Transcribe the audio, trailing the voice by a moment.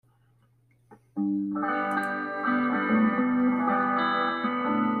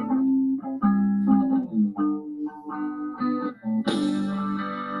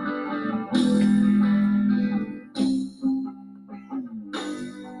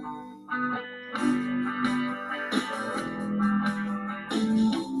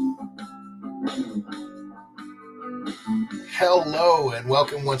Hello, and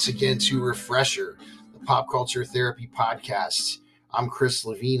welcome once again to Refresher, the pop culture therapy podcast. I'm Chris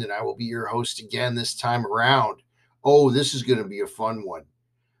Levine, and I will be your host again this time around. Oh, this is going to be a fun one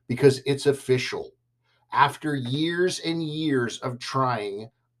because it's official. After years and years of trying,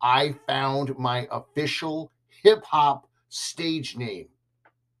 I found my official hip hop stage name.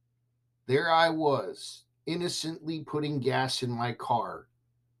 There I was, innocently putting gas in my car,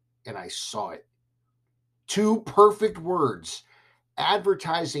 and I saw it. Two perfect words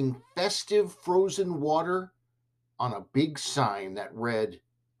advertising festive frozen water on a big sign that read,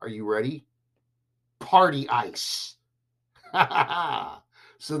 are you ready? Party ice.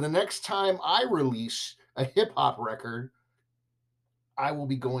 So the next time I release a hip hop record, I will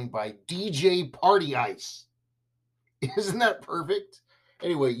be going by DJ Party Ice. Isn't that perfect?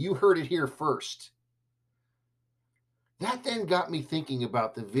 Anyway, you heard it here first. That then got me thinking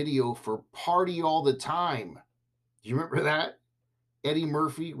about the video for Party All the Time. Do you remember that? Eddie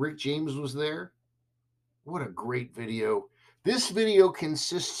Murphy, Rick James was there. What a great video. This video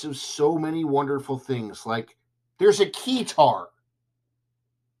consists of so many wonderful things, like there's a keytar.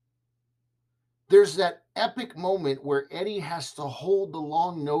 There's that epic moment where Eddie has to hold the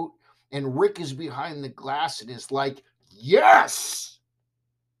long note and Rick is behind the glass and is like, yes!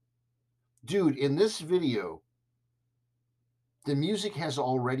 Dude, in this video, the music has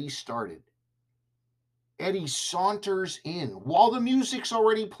already started. Eddie saunters in. While the music's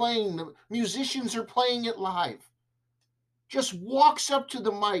already playing, the musicians are playing it live. Just walks up to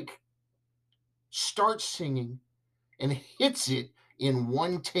the mic, starts singing, and hits it in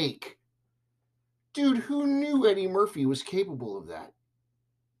one take. Dude, who knew Eddie Murphy was capable of that?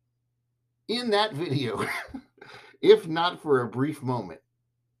 In that video, if not for a brief moment,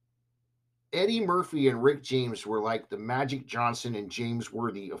 Eddie Murphy and Rick James were like the Magic Johnson and James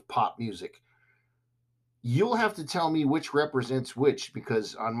Worthy of pop music. You'll have to tell me which represents which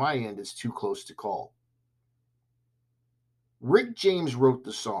because on my end it's too close to call. Rick James wrote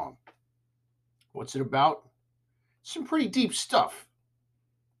the song. What's it about? Some pretty deep stuff.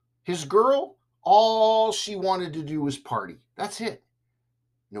 His girl, all she wanted to do was party. That's it.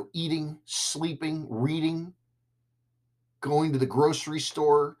 No eating, sleeping, reading, going to the grocery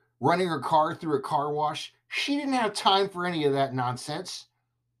store, running her car through a car wash. She didn't have time for any of that nonsense.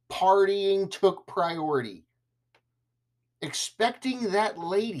 Partying took priority. Expecting that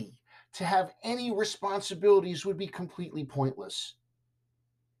lady to have any responsibilities would be completely pointless.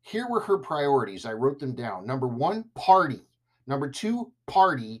 Here were her priorities. I wrote them down. Number 1, party. Number 2,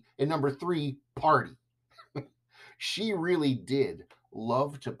 party. And number 3, party. She really did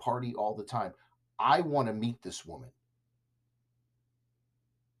love to party all the time. I want to meet this woman.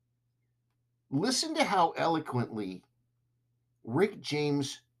 Listen to how eloquently Rick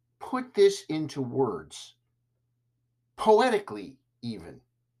James put this into words, poetically even.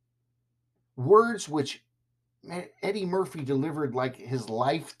 Words which Eddie Murphy delivered like his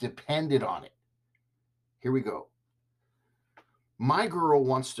life depended on it. Here we go. My girl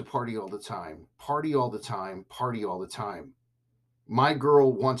wants to party all the time, party all the time, party all the time. My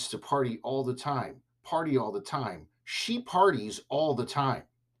girl wants to party all the time, party all the time. She parties all the time.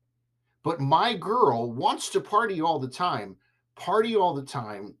 But my girl wants to party all the time, party all the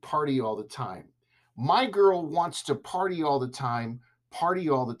time, party all the time. My girl wants to party all the time, party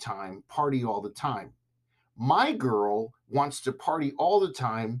all the time, party all the time. My girl wants to party all the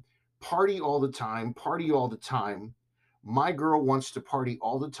time, party all the time, party all the time. My girl wants to party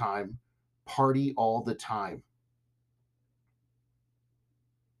all the time, party all the time.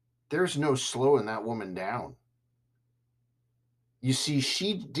 There's no slowing that woman down. You see,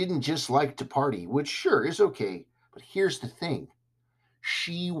 she didn't just like to party, which sure is okay. But here's the thing.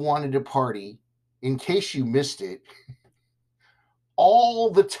 She wanted to party, in case you missed it,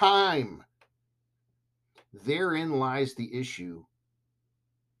 all the time. Therein lies the issue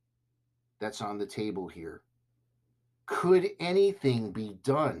that's on the table here. Could anything be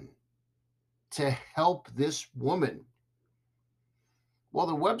done to help this woman? Well,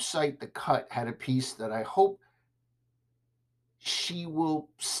 the website The Cut had a piece that I hope she will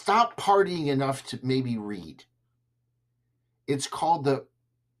stop partying enough to maybe read. It's called The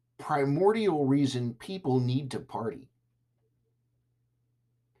Primordial Reason People Need to Party.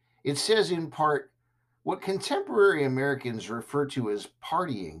 It says in part, what contemporary Americans refer to as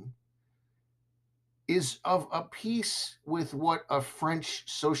partying is of a piece with what a French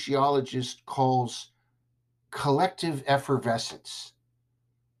sociologist calls collective effervescence.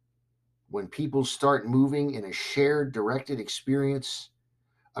 When people start moving in a shared directed experience,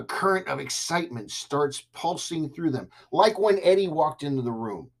 a current of excitement starts pulsing through them. Like when Eddie walked into the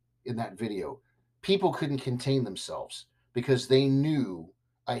room in that video, people couldn't contain themselves because they knew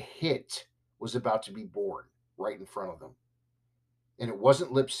a hit was about to be born right in front of them. And it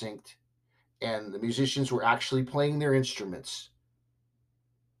wasn't lip synced, and the musicians were actually playing their instruments.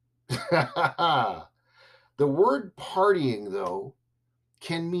 The word partying, though,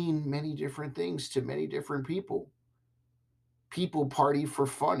 can mean many different things to many different people. People party for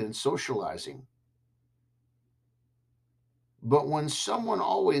fun and socializing. But when someone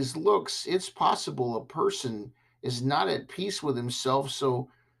always looks, it's possible a person is not at peace with himself, so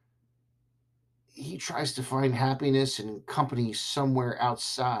he tries to find happiness and company somewhere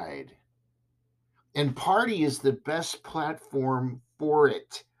outside. And party is the best platform for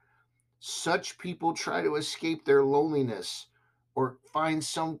it. Such people try to escape their loneliness or find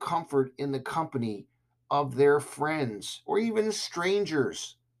some comfort in the company of their friends or even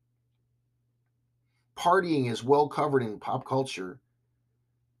strangers. Partying is well covered in pop culture,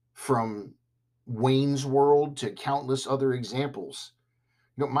 from Wayne's World to countless other examples.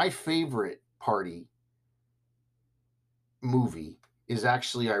 My favorite party movie is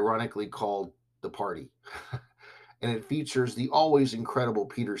actually ironically called The Party, and it features the always incredible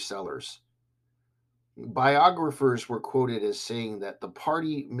Peter Sellers. Biographers were quoted as saying that The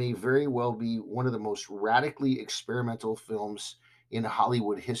Party may very well be one of the most radically experimental films in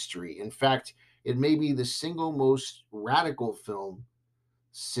Hollywood history. In fact, it may be the single most radical film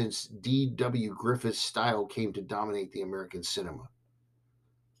since D.W. Griffith's style came to dominate the American cinema.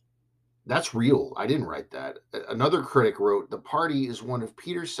 That's real. I didn't write that. Another critic wrote, The Party is one of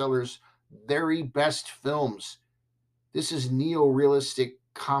Peter Sellers' very best films. This is neo-realistic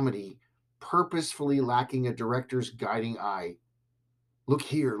comedy, purposefully lacking a director's guiding eye. Look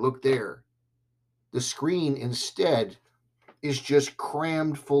here, look there. The screen instead is just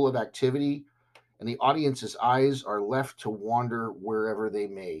crammed full of activity, and the audience's eyes are left to wander wherever they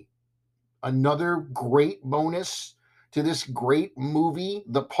may. Another great bonus to this great movie,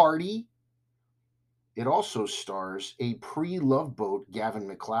 The Party, it also stars a pre-Love Boat Gavin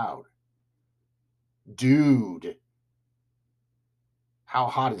MacLeod. Dude, how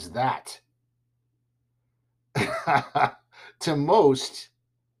hot is that? To most,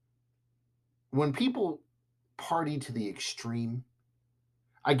 when people party to the extreme,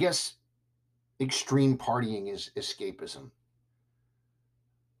 I guess extreme partying is escapism.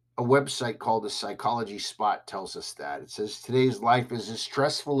 A website called the Psychology Spot tells us that. It says today's life is a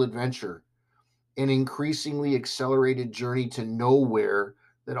stressful adventure, an increasingly accelerated journey to nowhere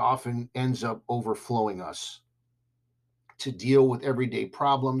that often ends up overflowing us. To deal with everyday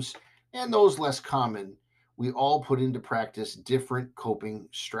problems and those less common, we all put into practice different coping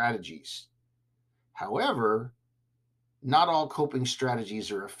strategies. However, not all coping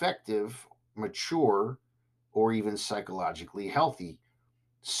strategies are effective, mature, or even psychologically healthy.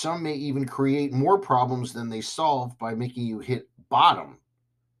 Some may even create more problems than they solve by making you hit bottom.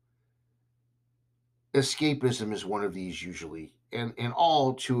 Escapism is one of these usually, and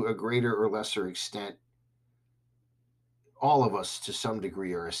all to a greater or lesser extent. All of us, to some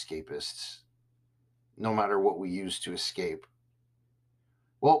degree, are escapists, no matter what we use to escape.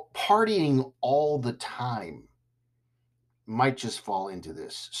 Well, partying all the time might just fall into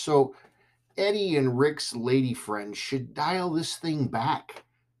this. So, Eddie and Rick's lady friend should dial this thing back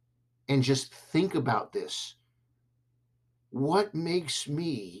and just think about this. What makes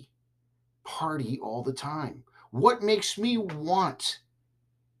me party all the time? What makes me want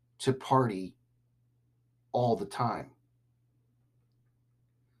to party all the time?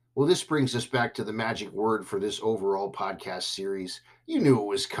 Well, this brings us back to the magic word for this overall podcast series. You knew it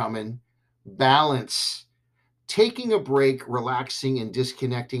was coming: balance. Taking a break, relaxing, and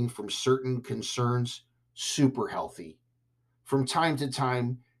disconnecting from certain concerns, super healthy. From time to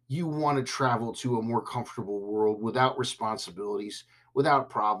time, you want to travel to a more comfortable world without responsibilities, without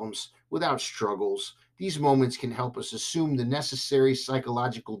problems, without struggles. These moments can help us assume the necessary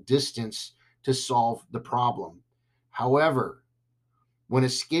psychological distance to solve the problem. However, when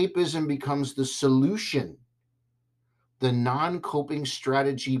escapism becomes the solution, the non coping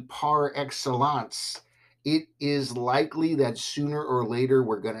strategy par excellence, it is likely that sooner or later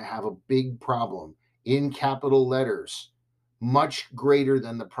we're going to have a big problem in capital letters, much greater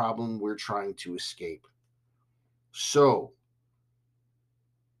than the problem we're trying to escape. So,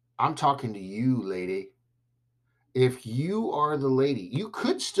 I'm talking to you, lady. If you are the lady, you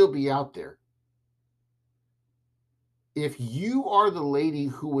could still be out there. If you are the lady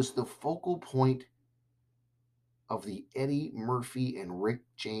who was the focal point of the Eddie Murphy and Rick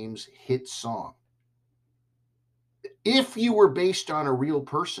James hit song, if you were based on a real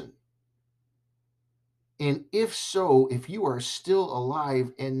person, and if so, if you are still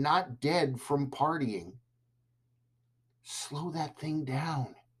alive and not dead from partying, slow that thing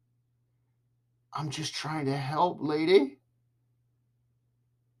down. I'm just trying to help, lady.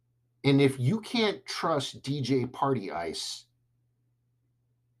 And if you can't trust DJ Party Ice,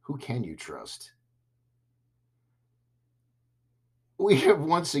 who can you trust? We have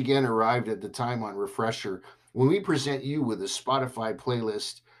once again arrived at the time on Refresher when we present you with a Spotify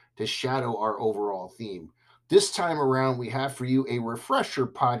playlist to shadow our overall theme. This time around, we have for you a Refresher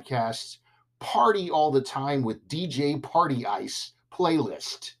podcast, Party All the Time with DJ Party Ice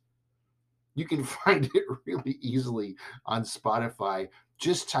playlist. You can find it really easily on Spotify.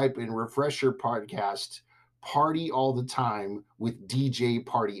 Just type in Refresher podcast, Party All the Time with DJ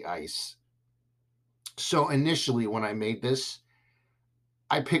Party Ice. So initially, when I made this,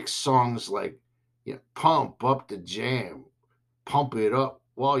 I picked songs like, Pump Up the Jam, Pump It Up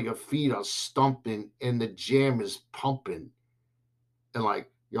while your feet are stumping and the jam is pumping. And like,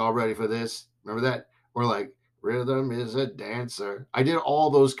 y'all ready for this? Remember that? Or like, Rhythm is a Dancer. I did all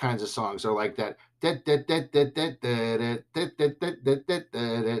those kinds of songs. Or like that.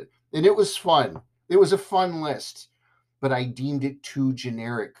 And it was fun. It was a fun list, but I deemed it too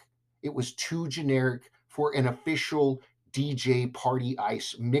generic. It was too generic for an official DJ Party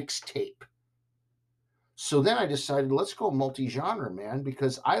Ice mixtape. So then I decided, let's go multi-genre, man,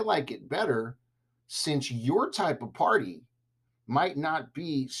 because I like it better since your type of party might not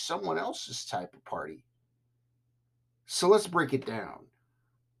be someone else's type of party. So let's break it down.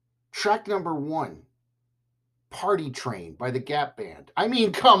 Track number 1, Party Train by the Gap Band. I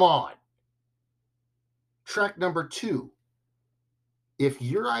mean, come on. Track number 2, if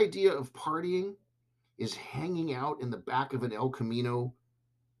your idea of partying is hanging out in the back of an El Camino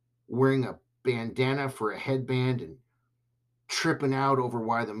wearing a bandana for a headband and tripping out over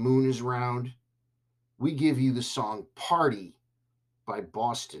why the moon is round, we give you the song Party by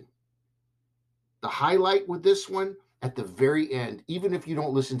Boston. The highlight with this one, at the very end, even if you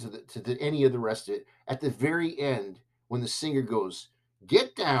don't listen to any of the rest of it, at the very end, when the singer goes,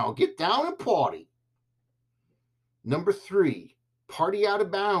 get down and party. Number 3, Party Out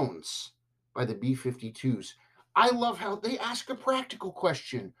of Bounds by the B-52s. I love how they ask a practical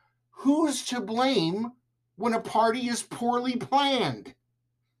question. Who's to blame when a party is poorly planned?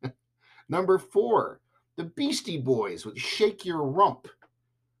 Number 4, the Beastie Boys with Shake Your Rump.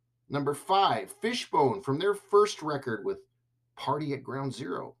 Number 5, Fishbone from their first record with Party at Ground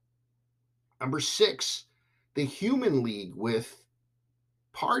Zero. Number 6, the Human League with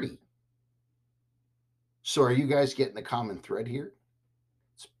Party. So are you guys getting the common thread here?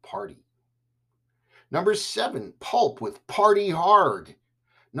 It's party. Number 7, Pulp with Party Hard.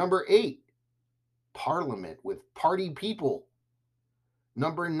 Number 8, Parliament with Party People.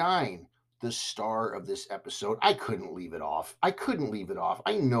 Number 9, the star of this episode. I couldn't leave it off. I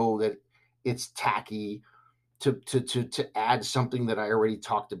know that it's tacky to add something that I already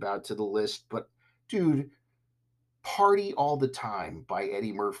talked about to the list, but dude, Party All the Time by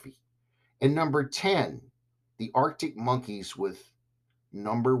Eddie Murphy. And number 10, the Arctic Monkeys with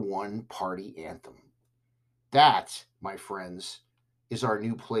Number 1 Party Anthem. That, my friends, is our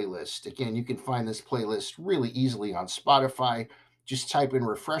new playlist. Again, you can find this playlist really easily on Spotify. Just type in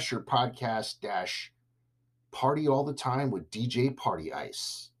Refresher Podcast dash Party All the Time with DJ Party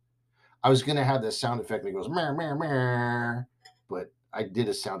Ice. I was going to have the sound effect that goes, meh, meh, meh, but I did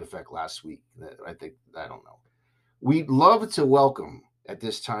a sound effect last week. I don't know. We'd love to welcome at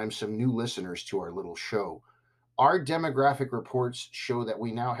this time some new listeners to our little show. Our demographic reports show that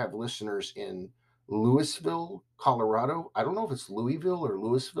we now have listeners in Louisville, Colorado. I don't know if it's Louisville or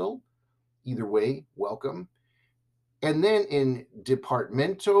Louisville. Either way, welcome. And then in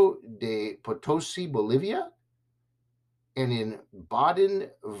Departamento de Potosi, Bolivia, and in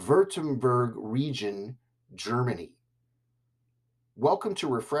Baden-Württemberg region, Germany. Welcome to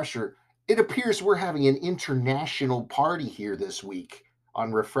Refresher. It appears we're having an international party here this week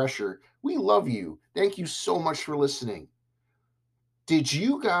on Refresher. We love you. Thank you so much for listening. Did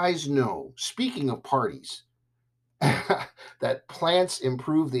you guys know, speaking of parties, that plants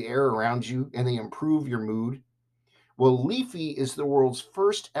improve the air around you and they improve your mood? Well, Leafy is the world's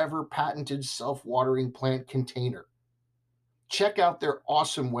first ever patented self-watering plant container. Check out their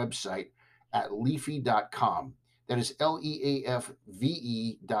awesome website at leafy.com. That is LEAFVE.com.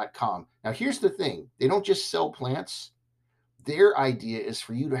 Now, here's the thing. They don't just sell plants. Their idea is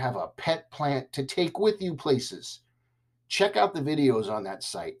for you to have a pet plant to take with you places. Check out the videos on that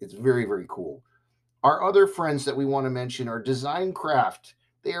site. It's very, very cool. Our other friends that we want to mention are Design Craft.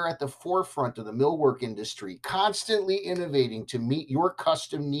 They are at the forefront of the millwork industry, constantly innovating to meet your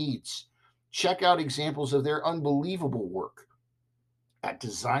custom needs. Check out examples of their unbelievable work at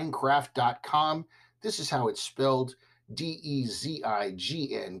designcraft.com. This is how it's spelled,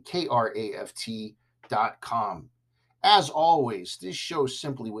 DEZIGNKRAFT.com. As always, this show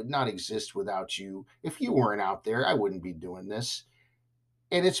simply would not exist without you. If you weren't out there, I wouldn't be doing this.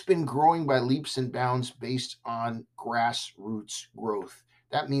 And it's been growing by leaps and bounds based on grassroots growth.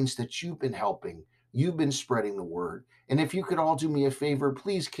 That means that you've been helping, you've been spreading the word. And if you could all do me a favor,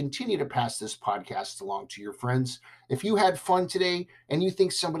 please continue to pass this podcast along to your friends. If you had fun today and you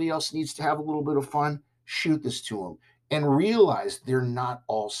think somebody else needs to have a little bit of fun, shoot this to them and realize they're not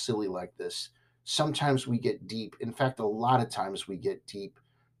all silly like this. Sometimes we get deep. In fact, a lot of times we get deep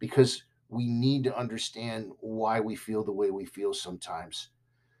because we need to understand why we feel the way we feel sometimes.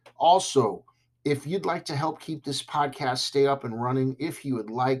 Also, if you'd like to help keep this podcast stay up and running, if you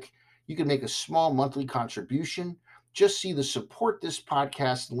would like, you can make a small monthly contribution. Just see the support this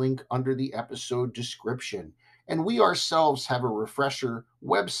podcast link under the episode description. And we ourselves have a refresher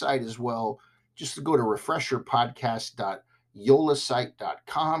website as well. Just go to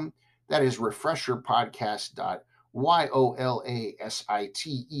refresherpodcast.yolasite.com. That is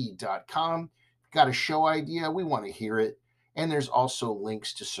refresherpodcast.yolasite.com. Got a show idea? We want to hear it. And there's also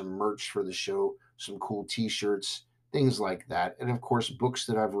links to some merch for the show, some cool t-shirts, things like that. And of course, books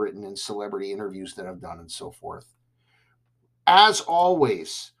that I've written and celebrity interviews that I've done and so forth. As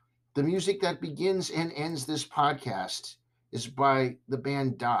always, the music that begins and ends this podcast is by the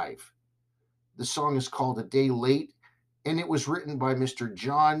band Dive. The song is called A Day Late, and it was written by Mr.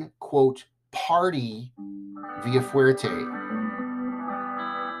 John, quote, Party Villafuerte.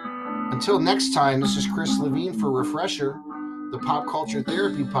 Until next time, this is Chris Levine for Refresher, the Pop Culture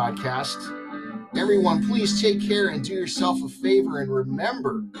Therapy Podcast. Everyone, please take care and do yourself a favor and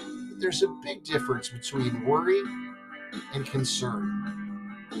remember that there's a big difference between worry and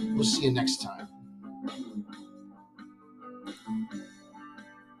concern. We'll see you next time.